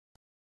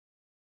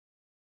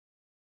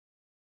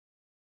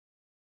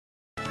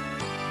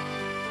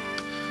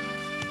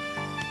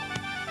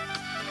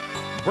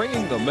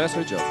bringing the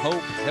message of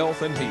hope,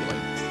 health, and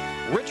healing.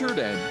 Richard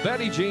and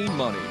Betty Jean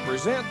Money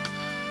present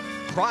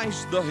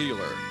Christ the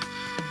Healer.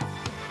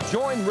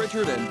 Join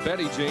Richard and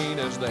Betty Jean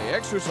as they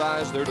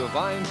exercise their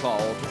divine call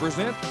to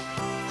present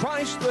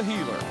Christ the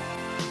Healer,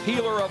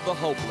 healer of the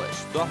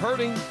hopeless, the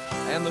hurting,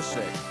 and the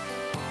sick.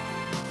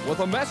 With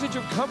a message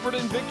of comfort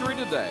and victory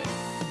today,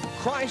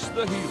 Christ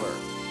the Healer.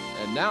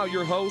 And now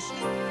your hosts,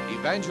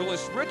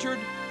 Evangelist Richard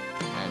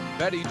and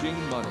Betty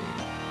Jean Money.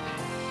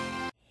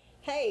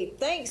 Hey,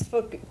 thanks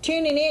for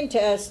tuning in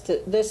to us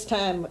this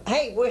time.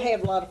 Hey, we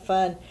have a lot of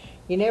fun.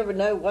 You never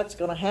know what's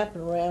going to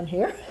happen around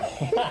here.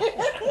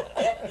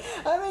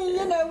 I mean,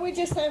 you know, we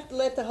just have to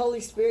let the Holy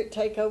Spirit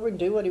take over and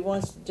do what He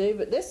wants to do.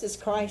 But this is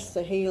Christ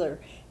the Healer,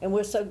 and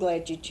we're so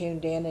glad you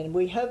tuned in. And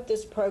we hope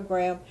this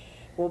program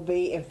will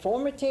be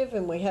informative,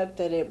 and we hope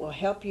that it will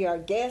help you. Our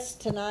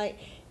guest tonight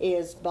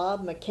is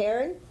Bob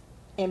McCharen.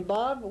 And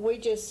Bob, we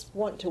just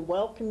want to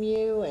welcome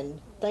you and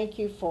thank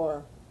you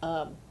for,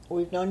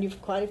 we've known you for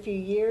quite a few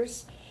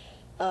years.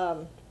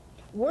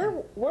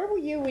 Where were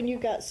you when you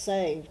got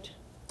saved?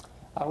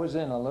 I was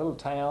in a little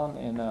town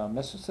in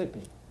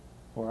Mississippi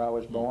where I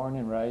was born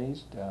and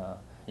raised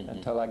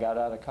until I got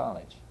out of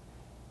college.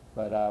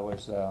 But I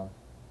was,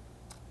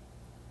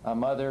 my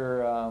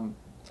mother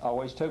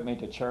always took me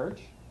to church,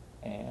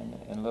 and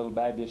in a little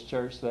Baptist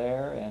church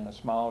there in a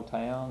small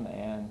town,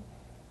 and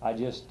I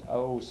just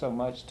owe so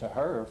much to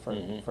her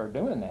for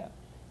doing that.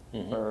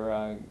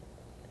 For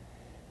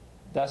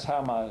that's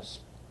how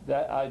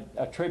I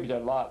attribute a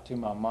lot to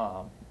my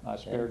mom, my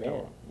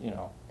spiritual,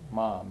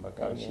 mom,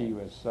 because she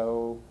was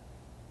so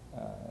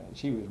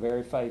she was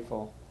very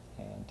faithful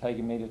and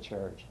taking me to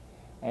church.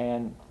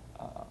 And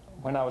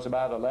when I was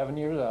about 11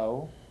 years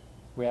old,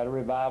 we had a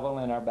revival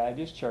in our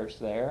Baptist church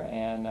there,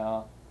 and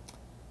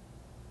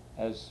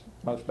as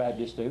most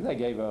Baptists do, they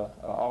gave an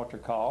altar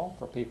call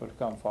for people to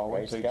come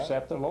forward to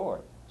accept the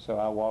Lord. So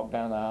I walked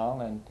down the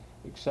aisle and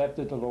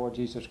accepted the Lord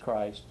Jesus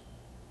Christ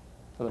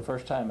for the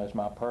first time as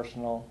my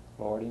personal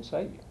Lord and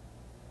Savior.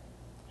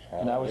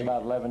 Hallelujah. And I was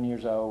about 11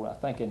 years old, I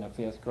think in the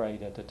 5th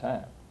grade at the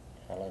time.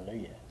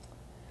 Hallelujah.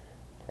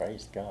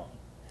 Praise God.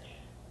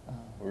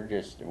 We're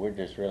just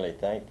really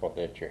thankful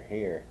that you're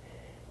here.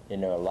 You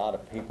know, a lot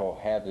of people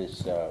have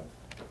this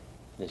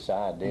this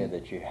idea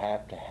that you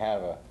have to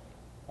have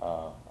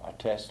a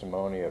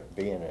testimony of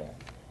being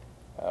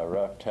a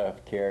rough,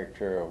 tough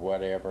character or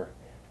whatever.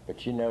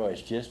 But you know,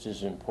 it's just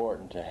as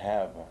important to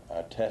have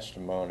a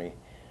testimony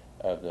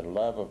of the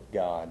love of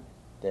God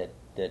that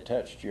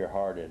touched your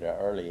heart at an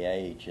early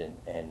age,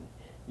 and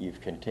you've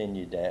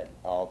continued that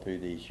all through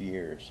these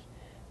years.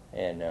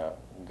 And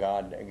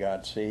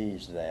God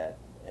sees that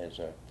as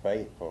a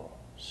faithful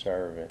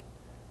servant,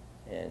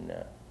 and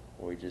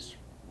we just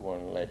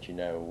want to let you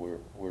know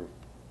we're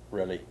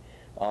really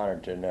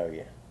honored to know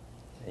you.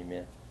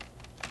 Amen.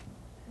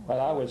 Well,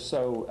 I was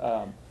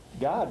so,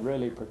 God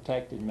really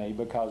protected me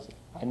because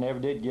I never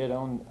did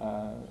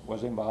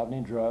was involved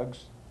in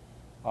drugs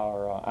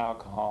or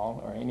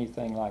alcohol or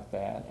anything like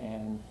that,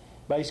 and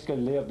basically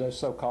lived a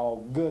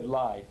so-called good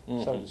life,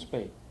 so to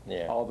speak.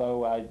 Yeah.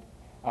 Although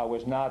I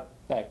was not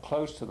that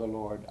close to the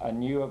Lord, I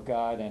knew of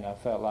God, and I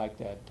felt like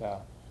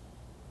that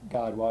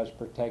God was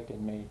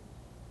protecting me,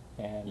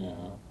 and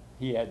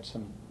He had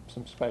some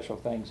special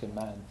things in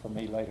mind for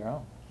me later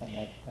on.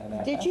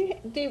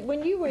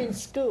 When you were in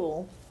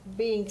school,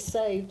 being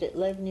saved at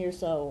 11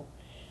 years old,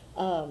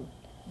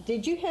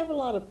 did you have a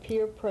lot of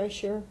peer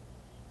pressure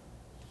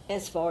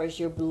as far as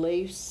your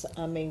beliefs?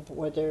 I mean,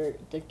 were there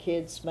the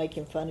kids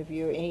making fun of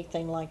you or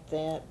anything like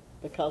that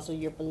because of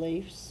your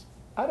beliefs?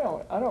 I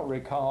don't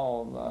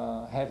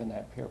recall having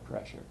that peer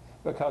pressure,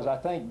 because I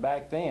think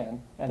back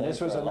then, and this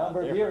was a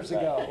number of years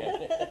ago,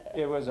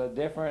 it was a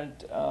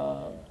different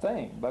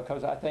thing,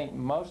 because I think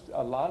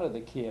a lot of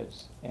the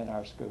kids in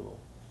our school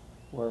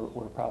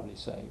were probably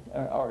saved,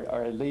 or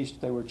at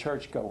least they were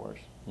churchgoers.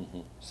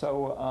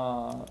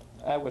 So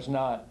that was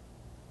not,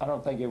 I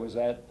don't think it was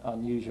that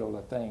unusual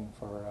a thing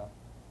for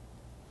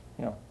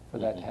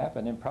that to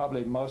happen. And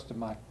probably most of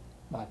my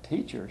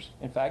teachers,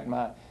 in fact,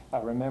 I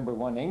remember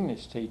one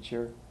English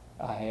teacher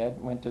I had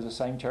went to the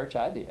same church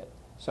I did.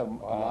 So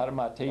a lot of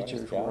my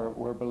teachers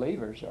were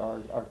believers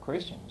or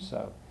Christians.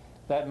 So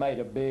that made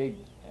a big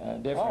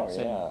difference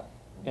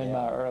in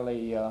my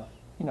early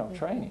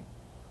training.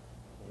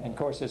 And of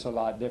course, it's a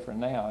lot different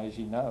now, as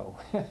you know.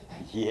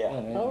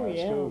 In our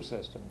school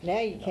system. Now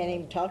you can't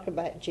even talk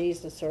about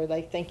Jesus, or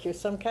they think you're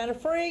some kind of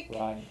freak.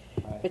 Right.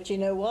 But you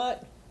know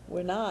what?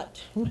 We're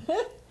not.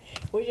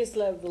 We just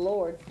love the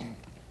Lord.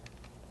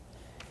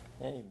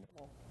 Amen.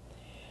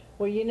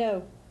 Well, you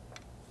know,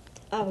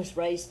 I was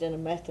raised in a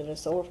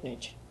Methodist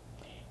orphanage,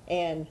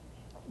 and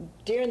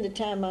during the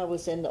time I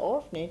was in the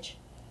orphanage,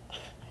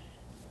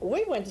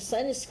 we went to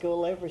Sunday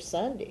school every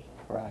Sunday.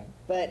 Right.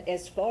 But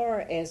as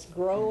far as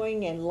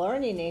growing and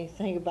learning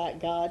anything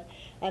about God,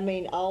 I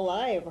mean, all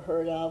I ever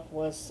heard of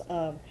was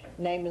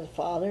name of the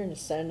Father and the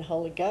Son and the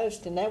Holy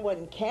Ghost, and that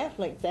wasn't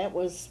Catholic. That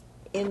was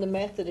in the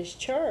Methodist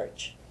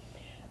Church.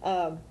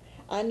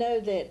 I know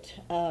that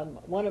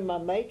one of my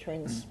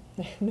matrons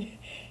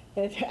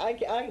And I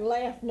can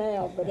laugh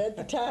now, but at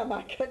the time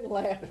I couldn't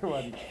laugh.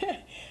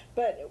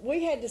 But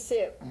we had to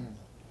sit,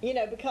 you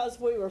know, because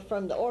we were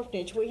from the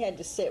orphanage, we had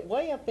to sit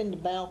way up in the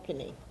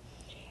balcony.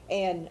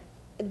 And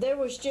there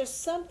was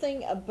just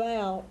something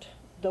about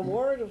the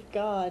Word of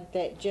God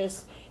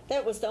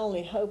that was the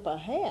only hope I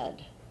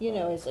had, you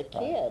know, as a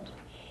kid.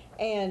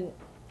 And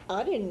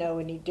I didn't know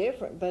any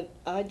different, but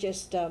I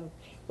just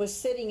was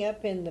sitting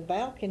up in the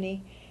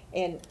balcony,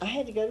 and I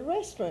had to go to the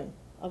restroom.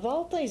 Of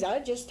all things, I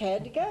just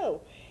had to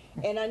go.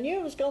 And I knew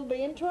I was going to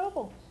be in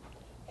trouble.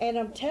 And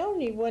I'm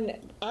telling you,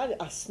 when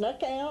I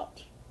snuck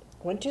out,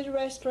 went to the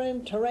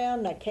restroom, turned around,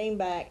 and I came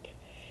back,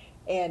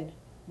 and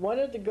one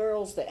of the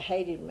girls that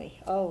hated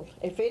me, oh,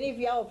 if any of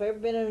y'all have ever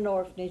been in an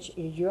orphanage,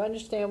 you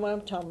understand what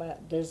I'm talking about.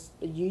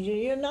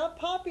 You're not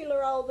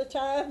popular all the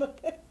time.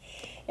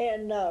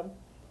 And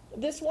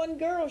this one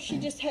girl, she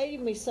just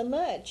hated me so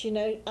much, you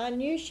know. I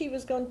knew she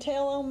was going to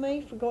tell on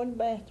me for going to the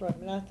bathroom.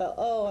 And I thought,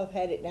 oh, I've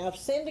had it now. I've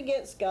sinned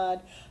against God.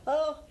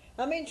 Oh,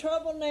 I'm in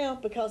trouble now,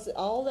 because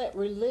all that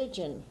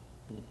religion,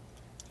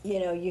 you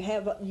know, you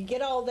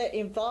get all that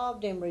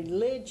involved in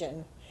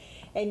religion,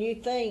 and you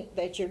think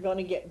that you're going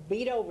to get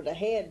beat over the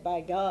head by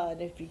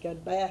God if you go to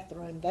the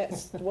bathroom.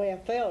 That's the way I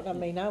felt. I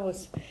mean, I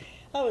was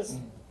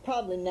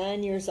probably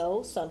 9 years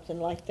old, something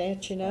like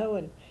that, you know.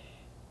 And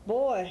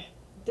boy,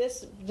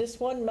 this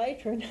one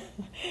matron,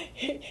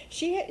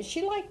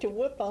 she liked to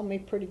whip on me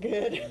pretty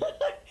good.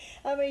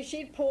 I mean,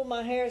 she'd pull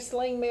my hair,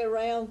 sling me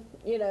around,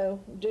 you know,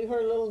 do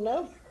her little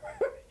number.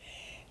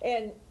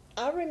 And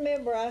I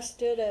remember I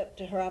stood up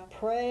to her. I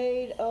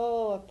prayed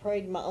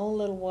my own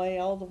little way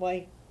all the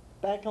way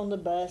back on the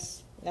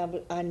bus.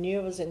 I knew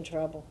I was in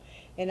trouble.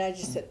 And I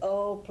just said,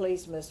 oh,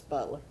 please, Miss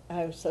Butler,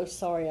 I'm so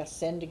sorry I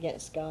sinned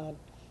against God.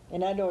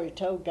 And I'd already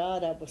told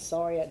God I was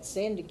sorry I'd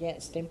sinned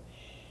against him.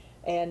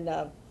 And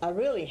I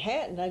really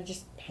hadn't. I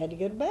just had to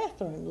go to the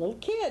bathroom, little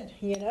kid,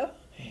 you know.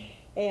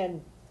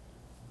 And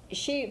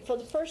she, for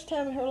the first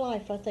time in her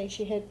life, I think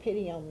she had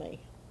pity on me.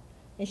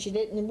 And she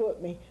didn't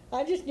whip me.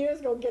 I just knew I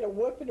was going to get a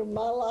whooping in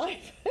my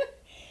life.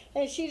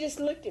 And she just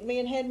looked at me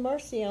and had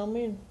mercy on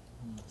me and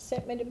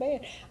sent me to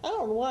bed. I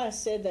don't know why I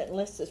said that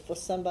unless it's for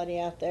somebody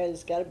out there.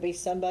 There's got to be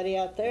somebody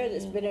out there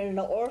that's been in an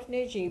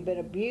orphanage and you've been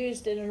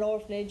abused in an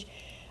orphanage.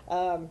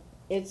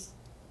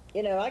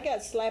 You know, I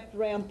got slapped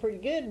around pretty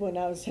good when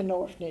I was in an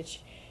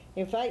orphanage.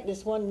 In fact,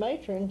 this one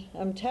matron,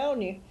 I'm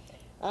telling you,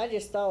 I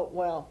just thought,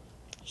 well,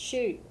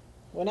 shoot,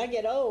 when I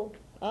get old,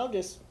 I'll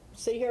just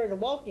see her in a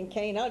walking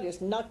cane, I'll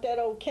just knock that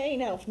old cane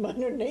out from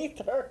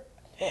underneath her.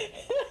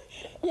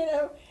 You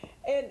know,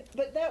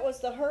 but that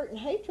was the hurt and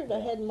hatred I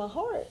had in my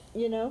heart,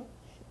 you know.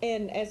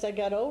 And as I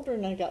got older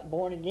and I got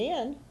born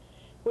again,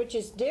 which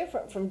is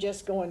different from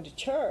just going to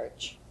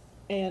church,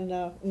 and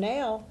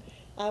now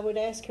I would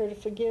ask her to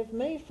forgive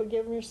me for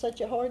giving her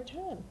such a hard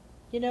time.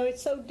 You know,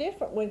 it's so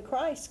different when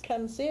Christ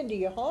comes into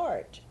your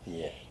heart.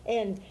 Yeah.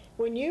 And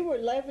when you were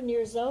 11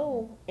 years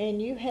old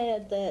and you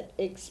had that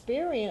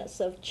experience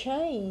of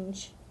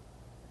change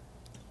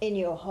in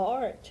your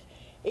heart,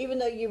 even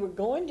though you were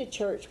going to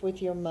church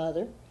with your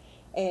mother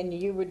and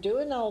you were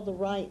doing all the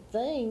right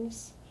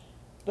things,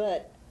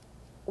 but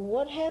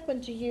what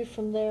happened to you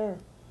from there?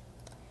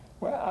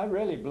 Well, I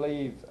really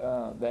believe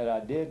that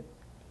I did.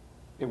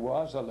 It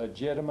was a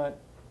legitimate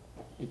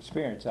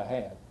experience I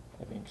had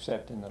of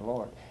accepting the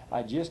Lord.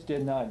 I just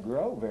did not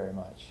grow very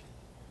much.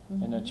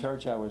 In the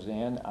church I was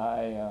in,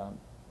 I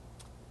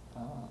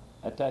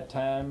at that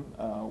time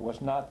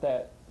was not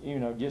that, you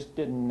know, just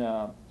didn't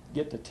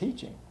get the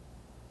teaching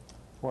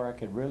where I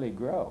could really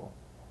grow.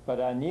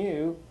 But I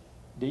knew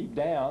deep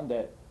down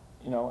that,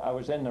 you know, I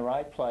was in the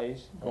right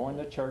place, going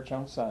to church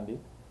on Sunday,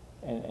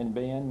 and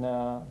being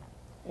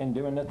and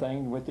doing the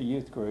thing with the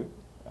youth group.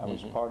 I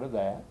was part of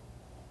that.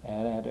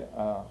 And I had,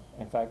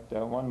 in fact,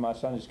 one of my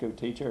Sunday school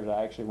teachers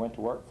I actually went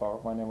to work for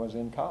when I was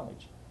in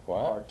college,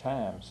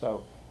 part-time.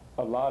 So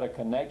a lot of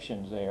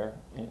connections there,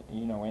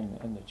 you know,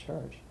 in the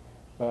church.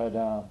 But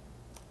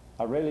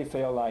I really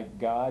feel like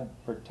God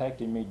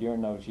protected me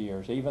during those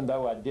years. Even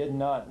though I did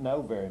not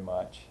know very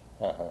much,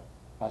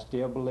 I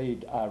still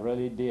believed I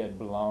really did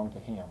belong to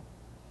Him.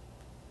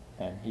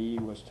 And He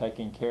was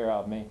taking care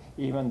of me,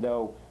 even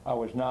though I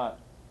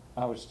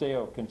was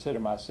still consider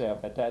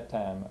myself at that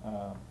time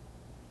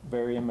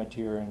very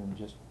immature and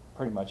just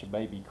pretty much a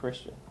baby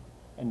Christian,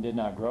 and did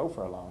not grow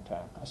for a long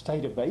time. I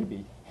stayed a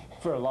baby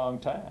for a long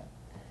time.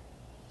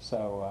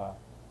 So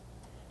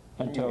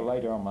until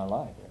later on in my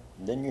life.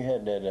 Then you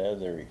had that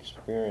other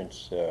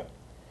experience that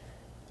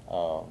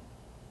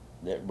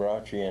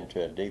brought you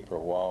into a deeper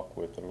walk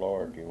with the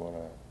Lord. Do you want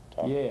to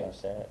talk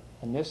about that?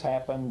 And this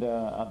happened,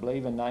 I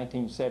believe, in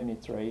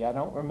 1973. I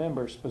don't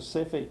remember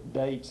specific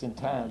dates and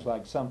times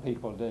like some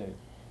people do.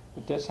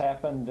 But this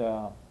happened,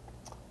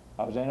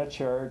 I was in a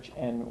church,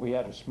 and we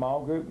had a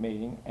small group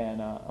meeting,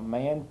 and a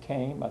man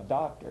came, a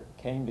doctor,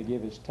 came to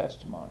give his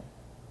testimony.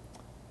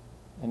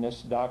 And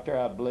this doctor,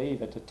 I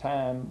believe, at the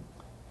time,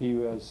 he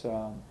was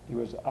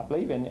I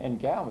believe, in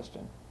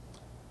Galveston.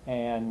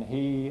 And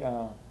he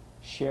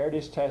shared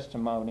his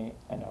testimony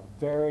in a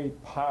very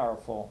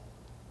powerful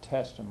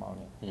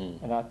testimony.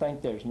 And I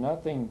think there's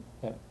nothing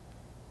that,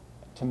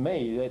 to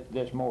me,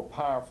 that's more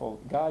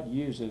powerful. God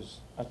uses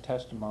a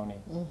testimony.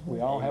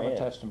 We all have a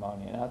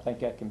testimony, and I think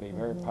that can be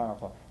very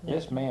powerful.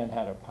 This man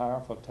had a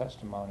powerful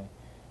testimony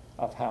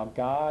of how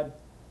God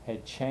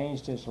had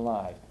changed his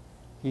life.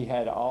 He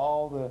had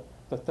all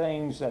the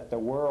things that the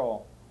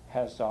world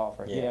has to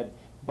offer. He had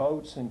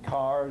boats and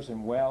cars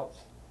and wealth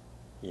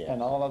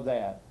and all of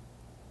that.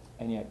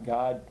 And yet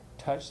God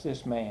touched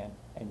this man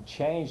and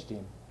changed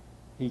him.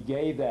 He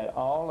gave that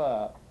all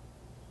up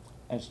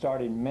and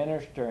started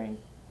ministering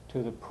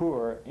to the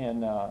poor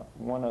in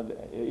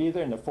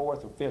either in the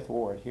 4th or 5th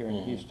ward here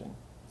in Houston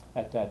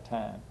at that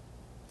time.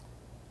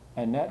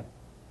 And that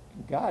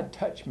God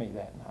touched me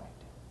that night.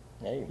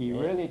 Amen. He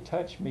really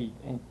touched me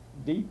in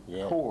deep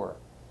core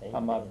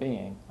of my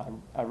being.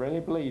 I really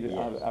believe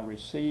that I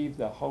received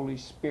the Holy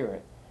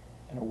Spirit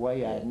in a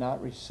way I had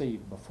not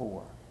received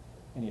before.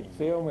 And it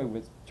filled me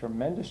with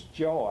tremendous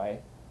joy.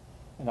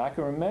 And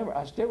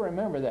I still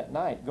remember that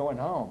night going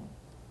home.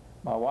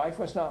 My wife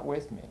was not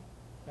with me.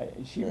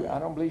 I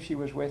don't believe she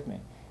was with me.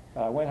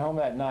 But I went home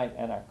that night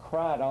and I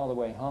cried all the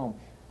way home,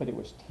 but it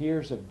was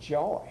tears of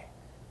joy.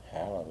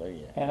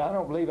 Hallelujah. And I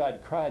don't believe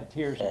I'd cried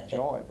tears of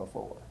joy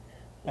before.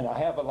 And I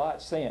have a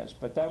lot since,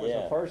 but that was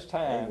the first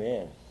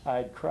time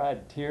I'd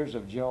cried tears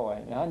of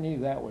joy. And I knew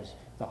that was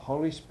the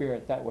Holy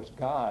Spirit, that was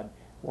God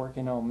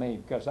working on me,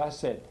 because I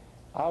said,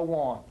 I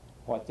want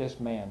what this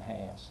man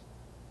has.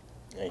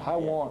 I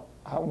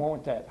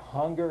want that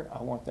hunger,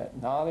 I want that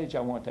knowledge,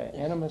 I want that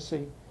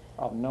intimacy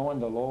of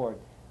knowing the Lord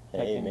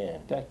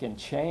that can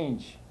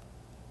change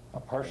a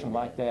person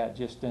like that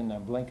just in the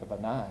blink of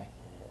an eye.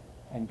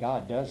 And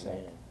God does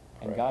that.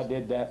 And God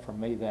did that for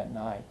me that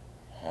night.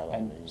 Hallelujah.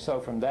 And so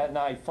from that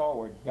night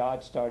forward,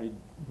 God started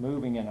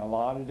moving in a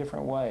lot of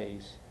different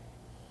ways,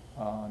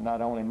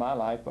 not only my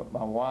life, but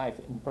my wife,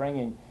 and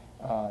bringing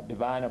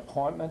divine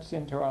appointments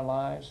into our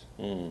lives,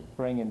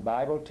 bringing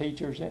Bible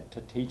teachers in to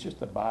teach us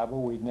the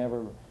Bible. We'd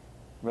never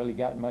really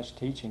got much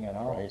teaching at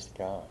all. Praise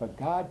God. But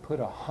God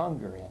put a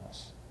hunger in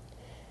us,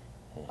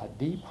 a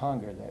deep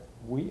hunger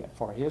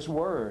for His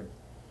Word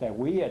that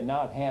we had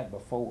not had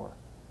before.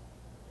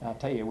 And I'll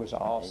tell you, it was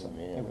awesome.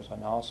 Amen. It was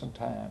an awesome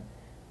time.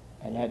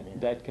 And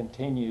that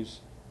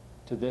continues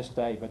to this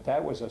day. But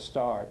that was a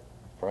start.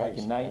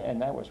 Praise God.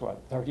 And that was,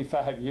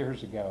 35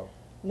 years ago.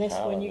 And that's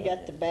when you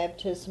got the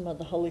baptism of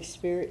the Holy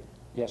Spirit?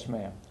 Yes,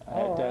 ma'am.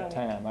 At that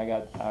time, I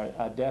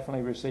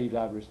definitely received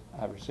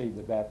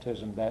the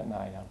baptism that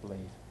night, I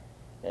believe.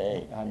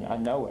 Hey, I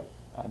know it.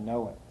 I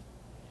know it.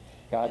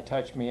 God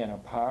touched me in a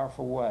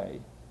powerful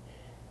way.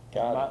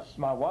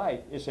 My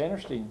wife, it's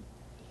interesting,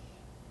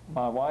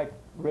 my wife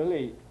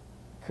really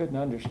couldn't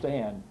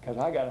understand, because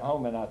I got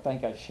home and I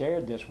think I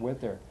shared this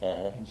with her,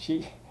 and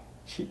she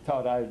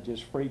thought I was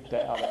just freaked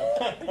out.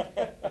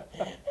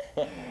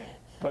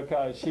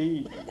 Because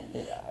I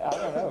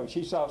don't know,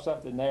 she saw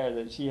something there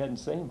that she hadn't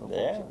seen before.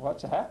 Yeah. So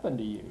what's happened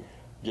to you?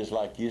 just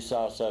like you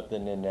saw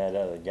something in that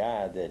other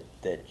guy that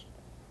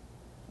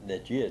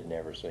you had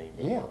never seen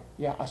before.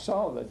 Yeah, I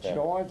saw the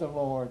joy of the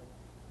Lord,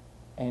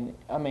 and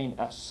I mean,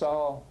 I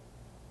saw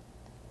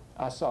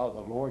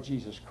the Lord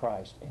Jesus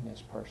Christ in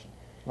this person,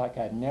 like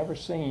I'd never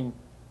seen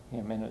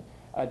him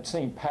I'd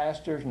seen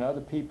pastors and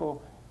other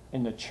people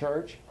in the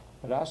church,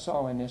 but I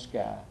saw in this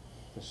guy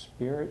the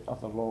Spirit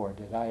of the Lord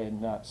that I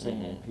had not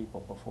seen in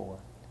people before.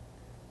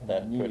 And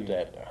that put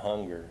that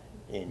hunger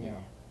in you.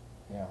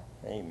 Yeah.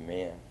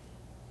 Amen.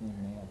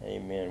 Amen.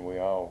 Amen.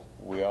 We're all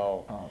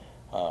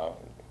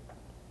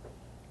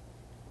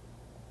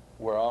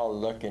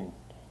looking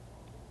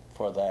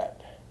for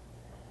that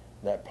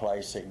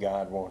place that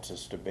God wants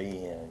us to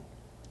be in,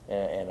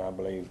 and I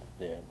believe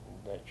that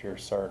you're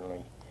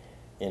certainly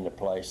in the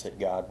place that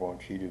God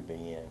wants you to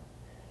be in,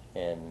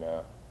 and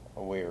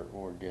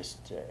we're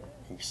just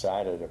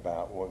excited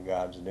about what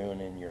God's doing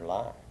in your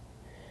life,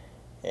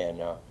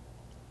 and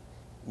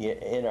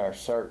in our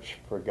search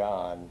for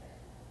God,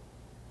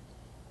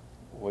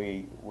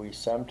 we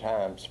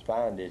sometimes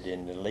find it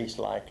in the least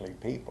likely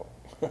people.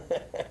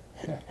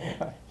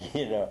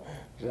 You know.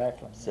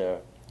 Exactly. So,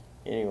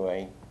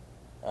 anyway.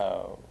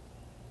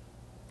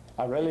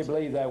 I really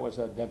believe that was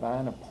a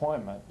divine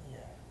appointment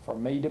for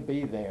me to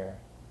be there.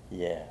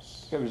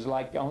 Yes. It was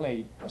like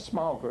only a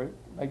small group,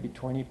 maybe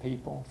 20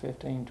 people,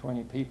 15,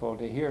 20 people,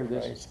 to hear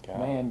this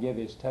man give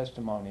his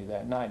testimony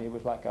that night. It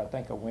was like, I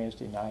think, a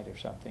Wednesday night or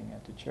something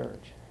at the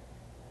church.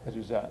 It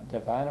was a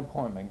divine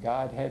appointment.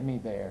 God had me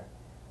there.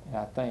 And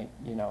I think,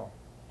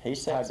 He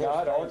sets how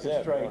God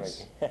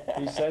orchestrates.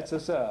 He sets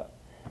us up.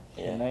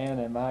 Yeah. And man,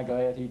 am I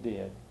glad he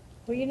did.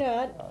 Well,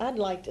 I'd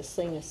like to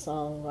sing a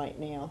song right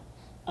now.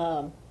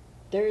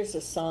 There is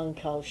a song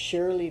called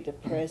 "Surely the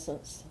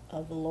Presence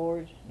of the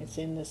Lord is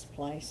in this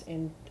place,"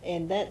 and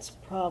that's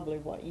probably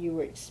what you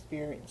were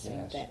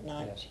experiencing that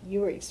night. Yes.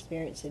 You were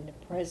experiencing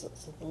the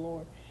presence of the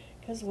Lord,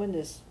 because when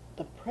there's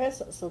the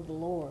presence of the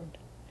Lord,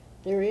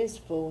 there is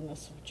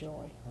fullness of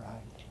joy.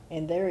 Right.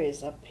 And there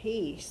is a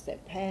peace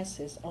that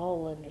passes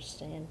all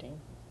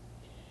understanding.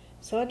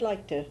 So I'd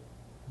like to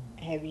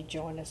have you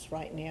join us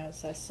right now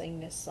as I sing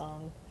this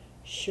song,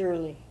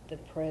 Surely the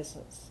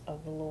Presence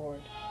of the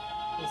Lord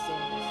is in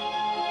this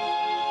place.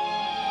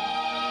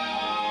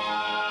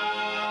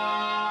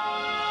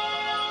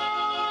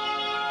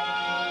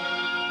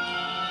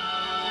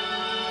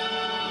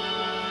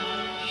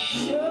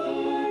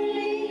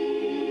 Surely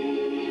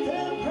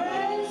the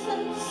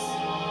presence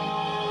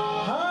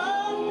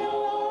of the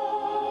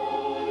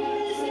Lord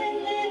is in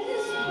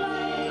this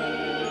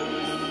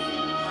place.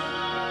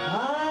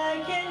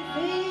 I can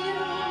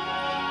feel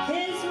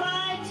His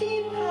mighty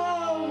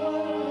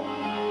power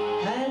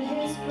and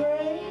His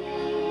grace.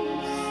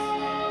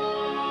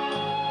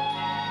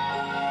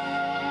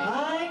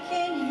 I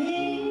can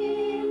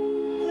hear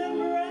the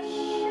brush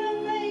of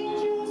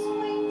angels'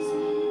 wings.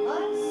 I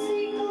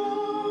see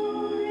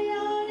glory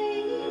on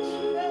each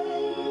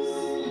face.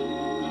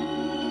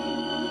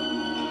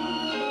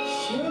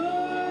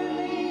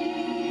 Surely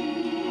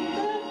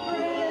the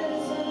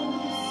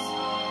presence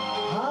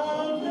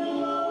of the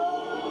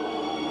Lord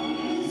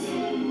is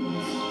in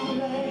this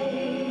place.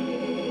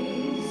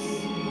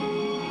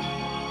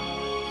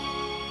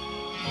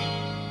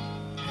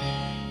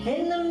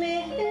 In the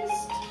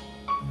midst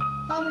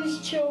of His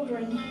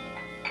children,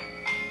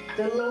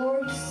 the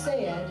Lord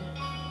said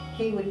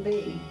He would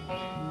be.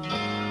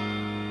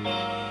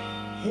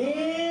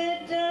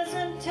 It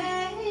doesn't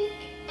take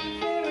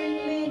very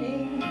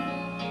many.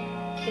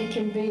 It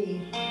can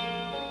be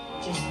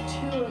just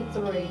 2 or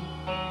 3.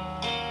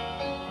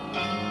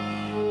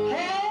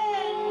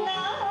 And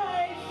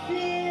I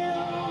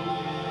feel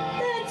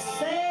that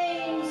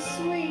same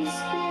sweet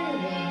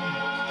spirit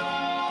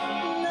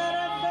that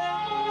I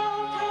felt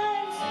all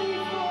times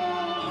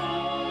before.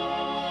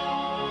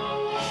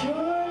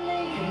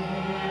 Surely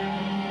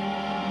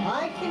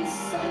I can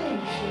say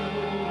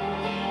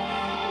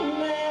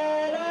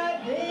that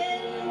I've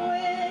been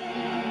with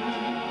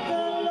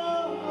the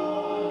Lord.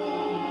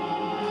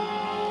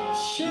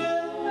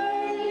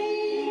 Surely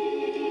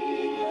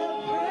the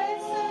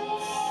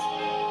presence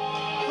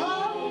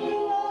of the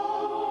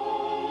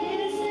Lord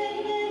is in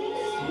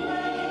this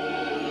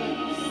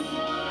place.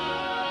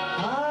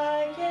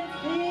 I can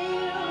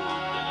feel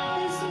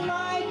His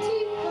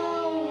mighty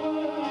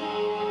power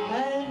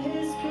and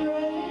His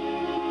grace.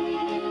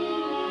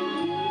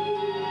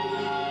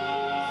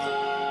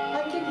 I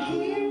can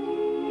hear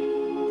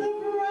the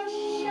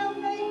rush of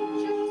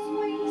angels'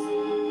 wings.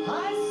 I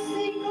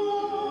see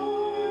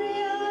glory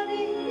on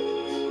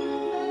each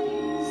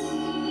face.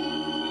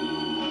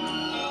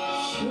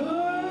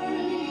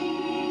 Surely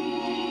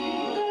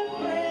the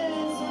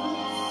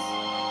presence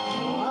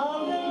of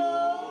the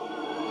Lord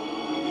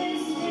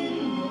is in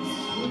this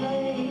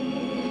place.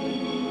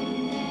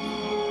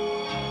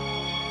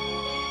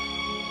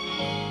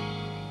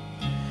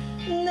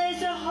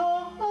 There's a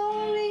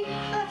holy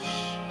hush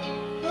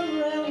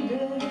around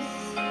us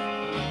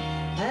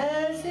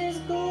as His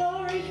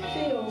glory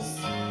fills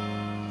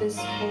this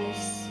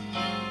place.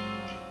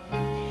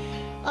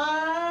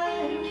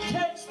 I've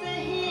touched the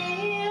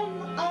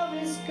hem of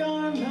His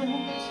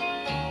garment.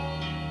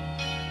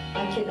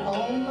 I can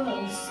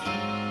almost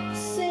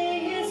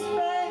see His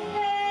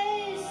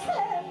face,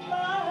 and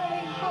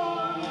my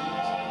heart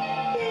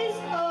is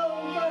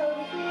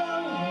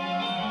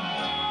overflowing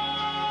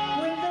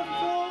with the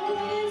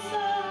fullness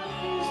of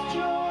His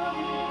joy.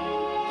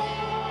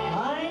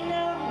 I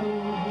know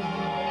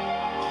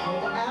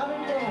without a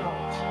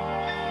doubt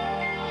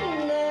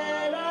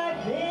that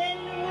I've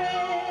been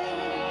with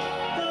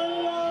the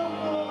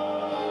Lord.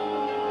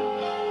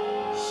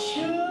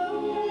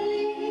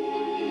 Surely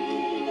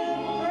the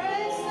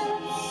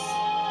presence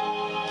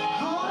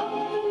of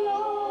the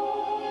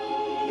Lord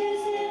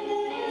is in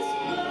this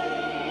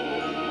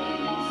place.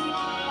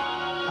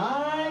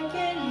 I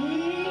can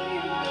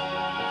hear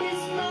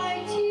His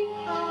mighty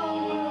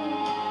power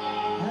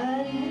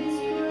and His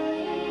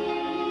grace.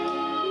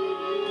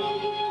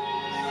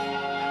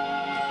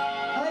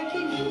 I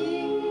can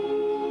hear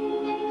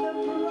the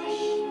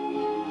brush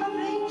of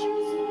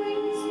angels'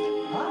 wings.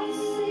 I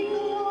see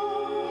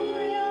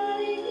glory on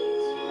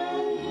each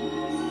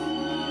face.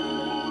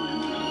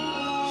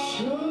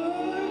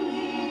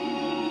 Surely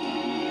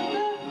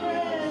the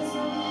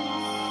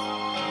presence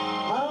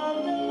of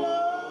the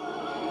Lord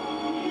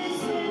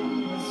is in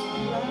this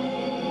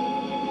place.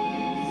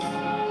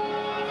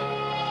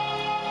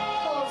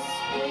 Oh,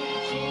 sweet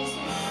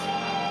Jesus,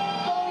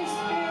 Holy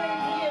Spirit,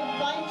 we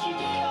invite you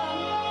to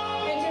come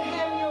and to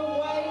have your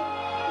way.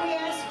 We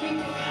ask you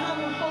to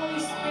come, Holy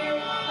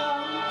Spirit,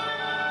 come.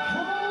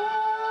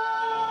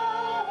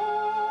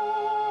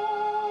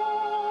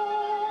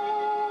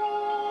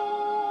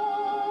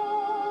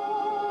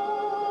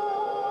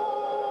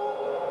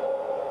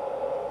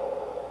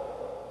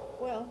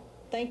 Well,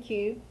 thank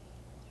you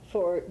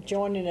for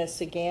joining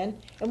us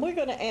again. And we're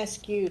going to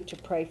ask you to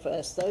pray for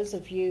us. Those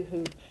of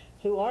you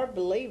who are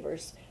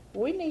believers,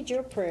 we need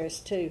your prayers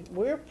too.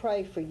 We'll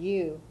pray for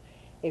you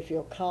if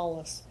you'll call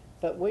us,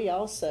 but we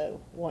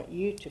also want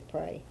you to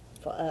pray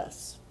for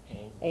us.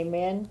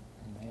 Amen.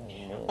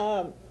 Amen.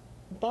 Amen.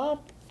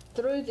 Bob,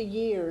 through the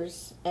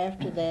years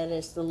after that,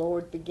 as the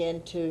Lord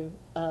began to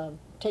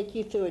take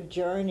you through a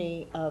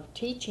journey of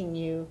teaching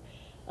you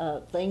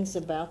things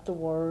about the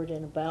Word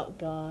and about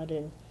God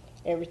and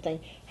everything,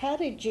 how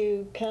did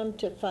you come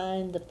to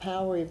find the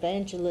Power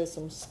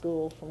Evangelism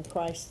School from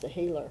Christ the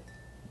Healer?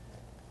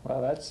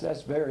 Well,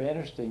 that's very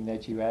interesting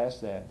that you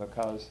asked that,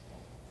 because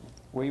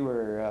we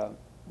were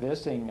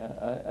visiting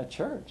a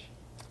church,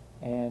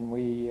 and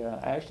we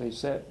actually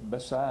sat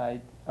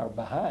beside or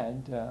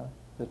behind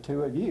the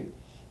two of you.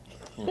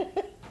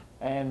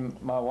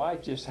 And my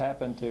wife just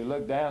happened to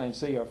look down and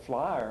see a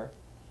flyer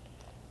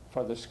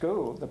for the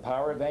school, the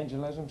Power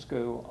Evangelism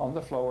School, on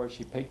the floor.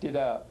 She picked it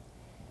up.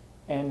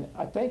 And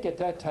I think at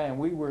that time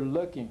we were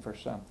looking for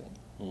something.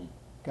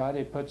 God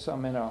had put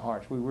something in our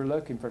hearts. We were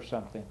looking for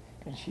something.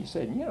 And she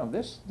said, you know,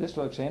 this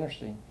looks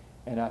interesting.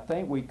 And I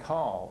think we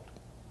called.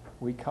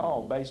 We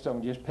called based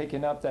on just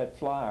picking up that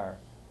flyer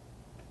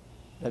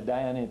that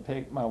Diane had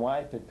picked, my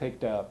wife had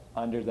picked up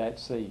under that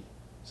seat.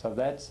 So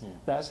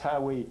that's how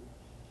we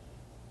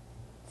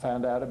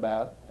found out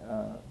about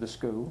the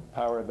school,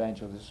 Power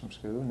Evangelism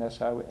School, and that's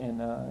how in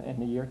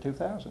the year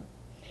 2000.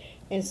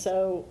 And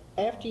so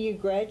after you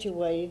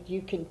graduated,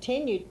 you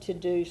continued to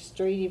do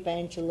street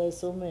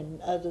evangelism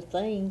and other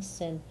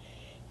things, and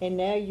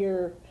now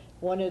you're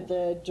one of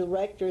the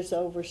directors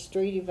over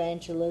street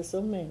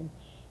evangelism,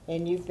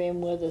 and you've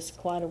been with us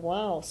quite a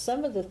while.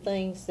 Some of the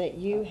things that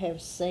you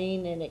have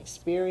seen and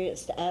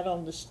experienced out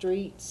on the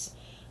streets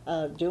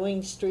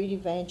doing street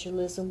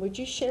evangelism, would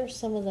you share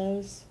some of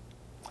those?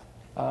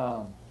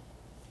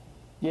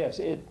 Yes,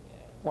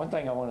 one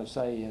thing I want to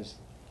say is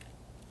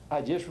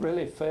I just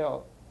really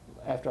felt,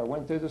 after I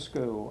went through the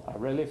school, I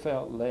really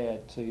felt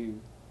led to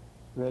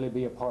really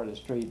be a part of the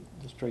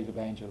street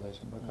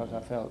evangelism, because I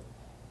felt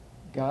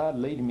God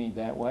leading me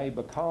that way,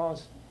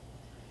 because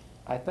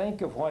I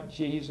think of what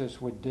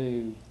Jesus would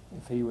do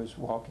if he was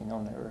walking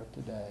on the earth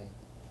today.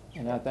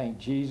 And I think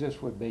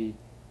Jesus would be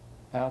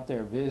out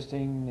there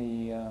visiting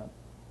the,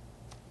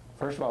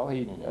 first of all,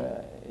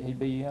 he'd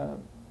be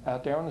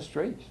out there on the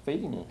streets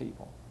feeding the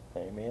people.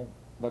 Amen.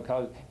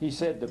 Because he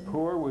said the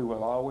poor we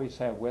will always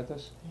have with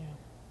us.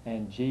 Yeah.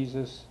 And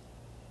Jesus,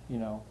 you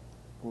know,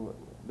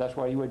 that's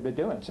what he would be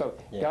doing. So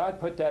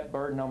God put that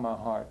burden on my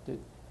heart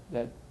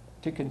that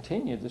to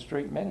continue the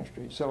street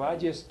ministry. So I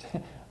just,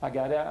 I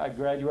got out, I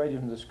graduated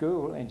from the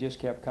school and just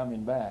kept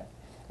coming back.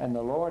 And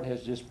the Lord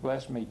has just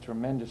blessed me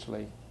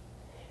tremendously,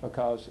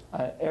 because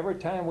every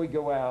time we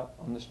go out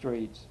on the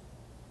streets,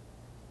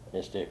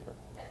 it's different.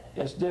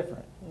 It's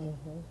different.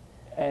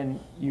 And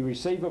you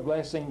receive a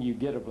blessing, you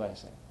get a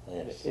blessing.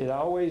 Yes. It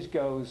always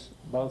goes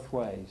both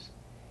ways.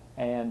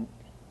 And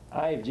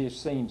I've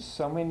just seen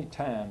so many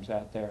times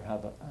out there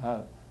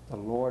how the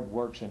Lord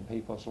works in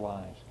people's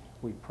lives.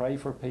 We pray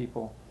for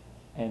people,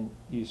 and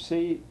you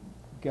see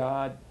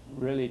God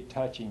really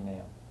touching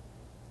them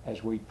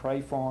as we pray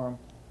for them.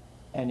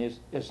 And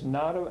it's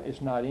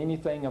not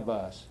anything of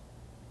us.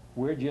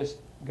 We're just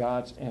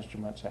God's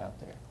instruments out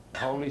there.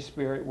 Holy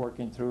Spirit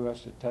working through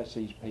us to touch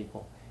these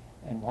people.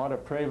 And what a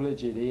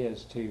privilege it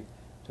is to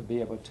be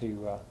able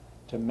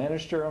to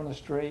minister on the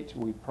streets.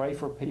 We pray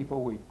for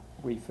people.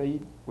 We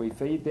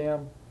feed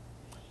them,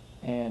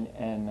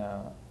 and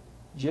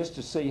just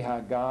to see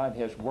how God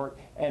has worked.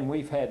 And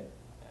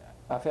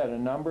I've had a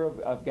number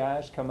of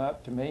guys come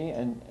up to me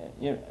and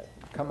you know,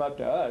 come up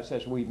to us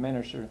as we've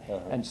ministered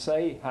and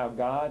say how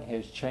God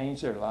has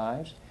changed their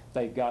lives.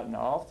 They've gotten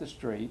off the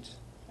streets,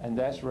 and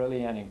that's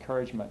really an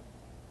encouragement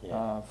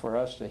for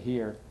us to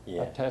hear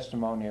a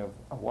testimony of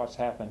what's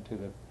happened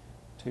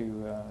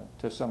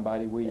to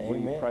somebody we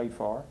pray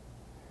for.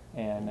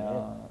 And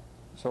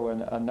so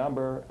a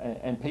number,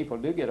 and people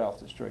do get off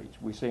the streets.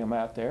 We see them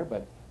out there,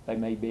 but they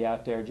may be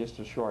out there just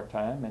a short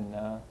time,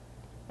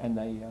 and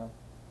they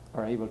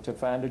are able to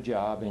find a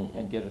job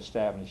and get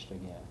established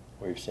again.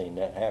 We've seen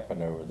that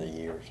happen over the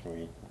years.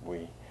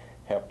 We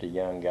helped a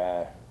young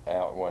guy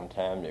out one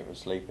time that was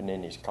sleeping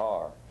in his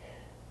car,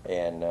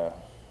 and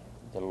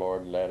the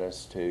Lord led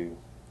us to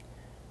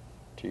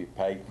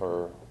pay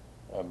for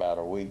about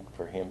a week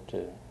for him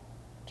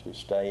to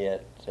stay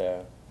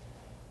at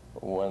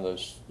one of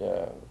those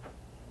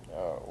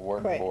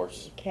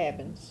workforce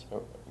cabins.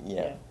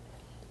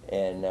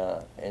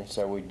 And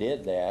so we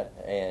did that,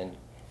 and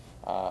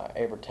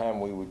every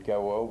time we would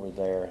go over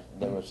there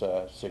was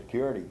a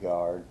security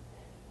guard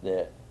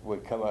that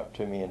would come up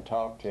to me and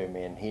talk to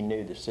me, and he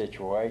knew the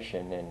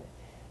situation, and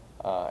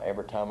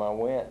every time I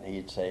went,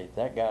 he'd say,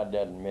 that guy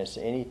doesn't miss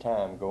any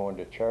time going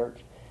to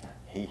church.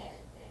 He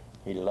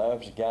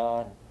loves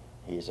God.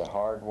 He's a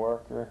hard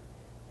worker.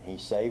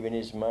 He's saving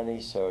his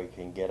money so he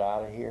can get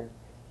out of here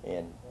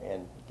and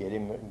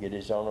get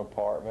his own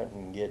apartment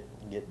and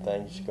get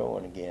things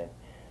going again.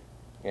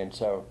 And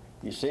so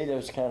you see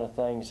those kind of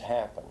things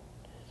happen,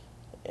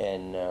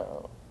 and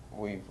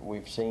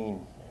we've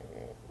seen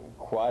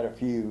quite a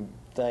few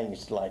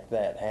things like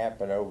that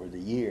happen over the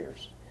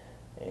years,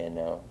 and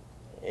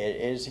it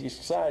is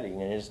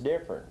exciting and it's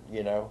different,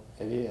 you know.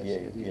 It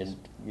is.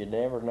 You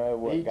never know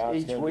what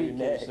God's going to do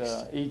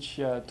next. Each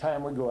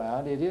time we go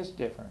out, it is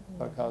different,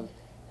 because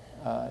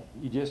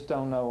you just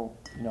don't know,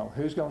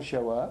 who's going to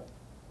show up,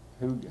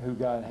 who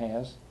God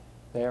has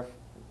there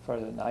for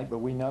the night. But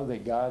we know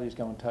that God is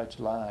going to touch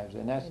lives,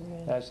 and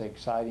that's the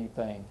exciting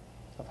thing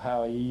of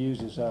how He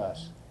uses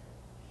us.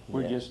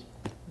 We're just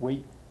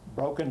weak,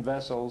 broken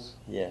vessels.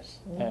 Yes.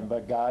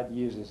 But God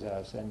uses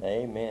us. And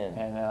amen.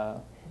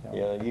 And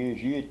He'll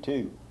use you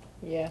too.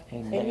 Yeah.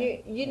 Amen.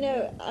 And you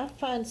know, I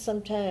find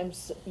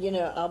sometimes,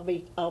 I'll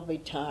be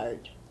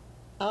tired.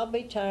 I'll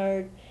be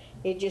tired.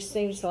 It just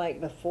seems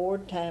like before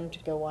time to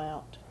go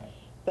out.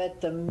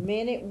 But the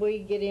minute we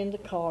get in the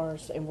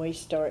cars and we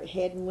start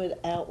heading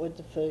out with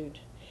the food,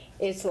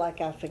 it's like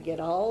I forget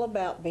all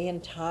about being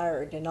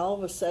tired, and all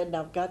of a sudden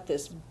I've got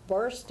this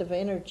burst of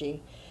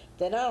energy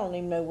that I don't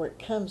even know where it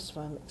comes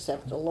from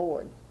except the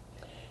Lord.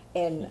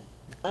 And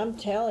I'm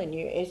telling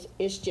you,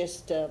 it's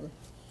just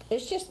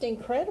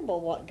incredible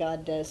what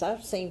God does.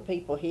 I've seen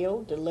people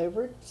healed,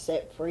 delivered,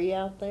 set free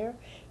out there,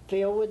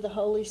 filled with the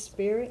Holy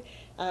Spirit.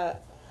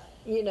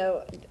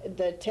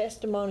 The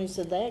testimonies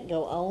of that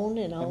go on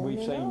and on and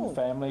we've seen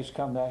families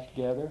come back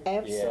together.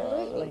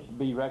 Absolutely.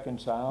 Be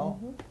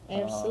reconciled.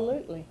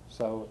 Absolutely.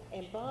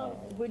 And Bob,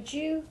 would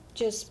you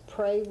just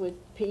pray with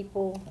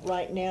people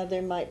right now?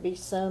 There might be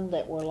some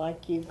that were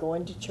like you,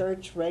 going to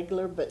church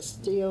regular, but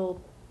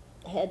still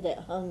had that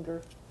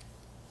hunger.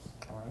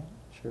 All right,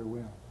 sure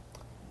will.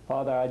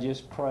 Father, I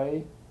just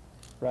pray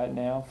right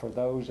now for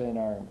those in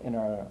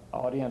our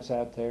audience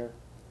out there,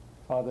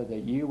 Father,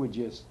 that you would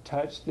just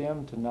touch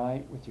them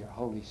tonight with your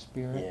Holy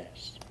Spirit.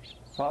 Yes.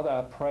 Father,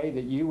 I pray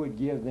that you would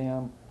give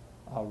them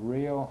a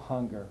real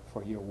hunger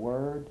for your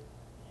word.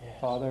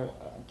 Yes. Father,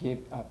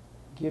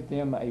 give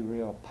them a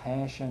real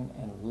passion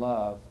and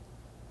love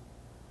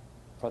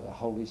for the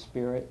Holy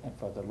Spirit and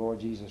for the Lord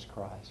Jesus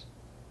Christ.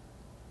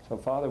 So,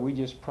 Father, we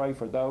just pray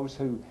for those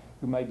who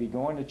may be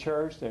going to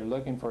church, they're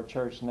looking for a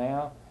church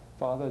now,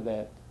 Father,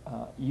 that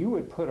you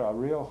would put a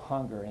real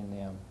hunger in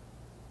them,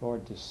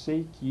 Lord, to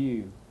seek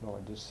you,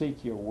 Lord, to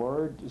seek your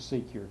word, to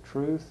seek your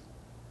truth,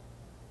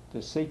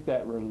 to seek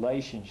that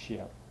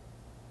relationship.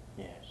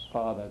 Yes.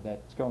 Father,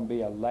 that's going to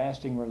be a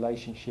lasting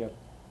relationship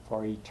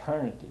for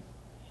eternity.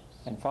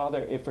 And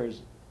Father, if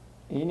there's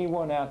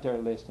anyone out there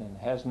listening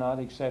has not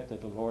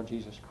accepted the Lord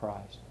Jesus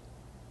Christ,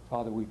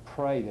 Father, we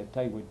pray that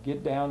they would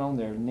get down on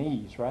their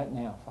knees right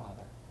now,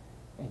 Father,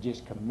 and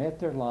just commit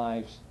their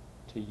lives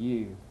to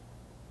you,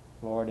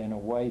 Lord, in a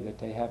way that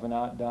they have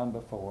not done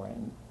before,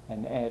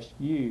 and ask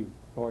you,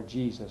 Lord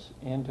Jesus,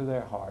 into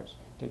their hearts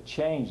to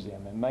change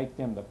them and make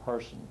them the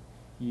person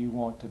you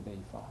want to be,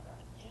 Father.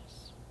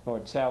 Yes.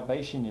 Lord,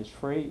 salvation is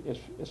free.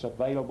 It's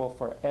available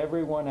for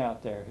everyone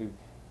out there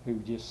who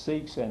just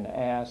seeks and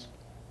asks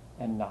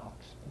and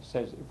knocks. It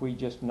says if we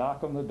just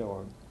knock on the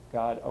door,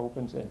 God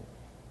opens, and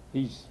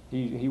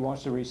He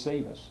wants to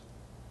receive us.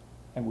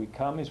 And we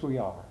come as we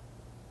are.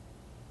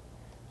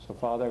 So,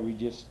 Father, we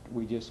just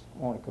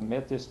want to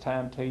commit this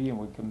time to you, and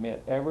we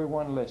commit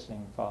everyone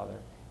listening, Father,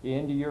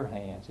 into your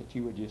hands, that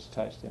you would just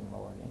touch them,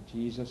 Lord. In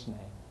Jesus' name,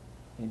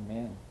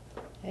 amen.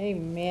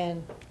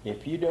 Amen.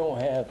 If you don't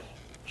have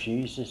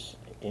Jesus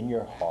in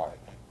your heart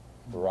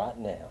right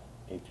now,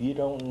 if you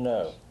don't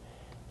know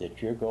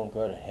that you're going to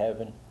go to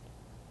heaven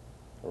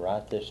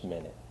right this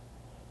minute,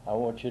 I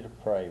want you to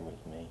pray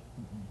with me.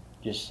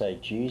 Just say,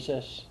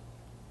 Jesus,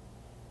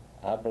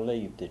 I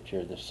believe that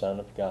you're the Son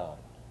of God.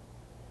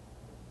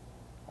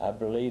 I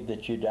believe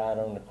that you died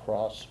on the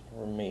cross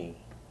for me.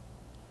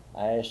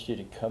 I ask you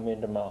to come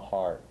into my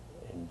heart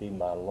and be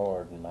my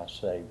Lord and my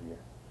Savior,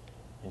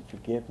 and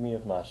forgive me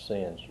of my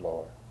sins,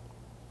 Lord.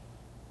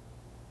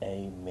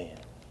 Amen.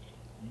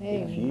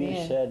 Amen. If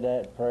you said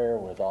that prayer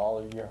with all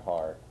of your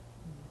heart,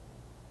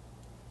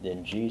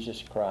 then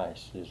Jesus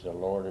Christ is the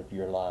Lord of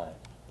your life.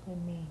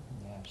 Amen.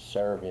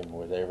 Serve Him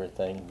with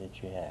everything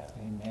that you have.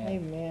 Amen.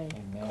 Amen.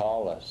 Amen.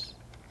 Call us.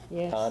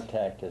 Yes.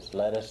 Contact us.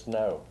 Let us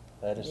know.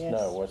 Let us Yes.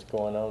 know what's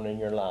going on in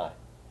your life.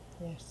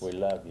 Yes. We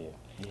love you.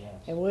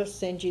 Yes. And we'll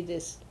send you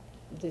this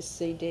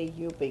CD.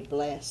 You'll be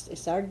blessed.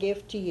 It's our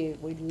gift to you.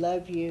 We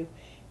love you.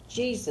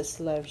 Jesus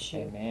loves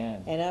you.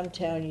 Amen. And I'm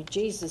telling you,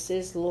 Jesus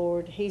is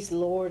Lord. He's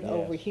Lord Yes.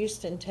 over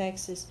Houston,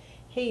 Texas.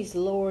 He's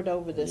Lord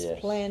over this Yes.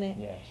 planet.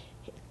 Yes.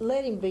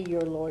 Let Him be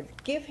your Lord.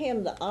 Give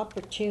Him the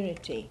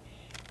opportunity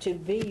to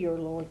be your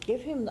Lord.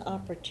 Give Him the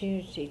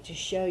opportunity to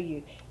show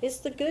you. It's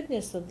the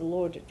goodness of the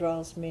Lord that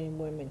draws men and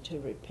women to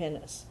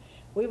repentance.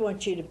 We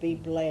want you to be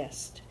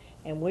blessed,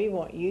 and we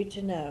want you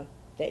to know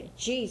that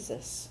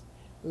Jesus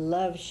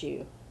loves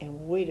you,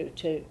 and we do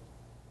too.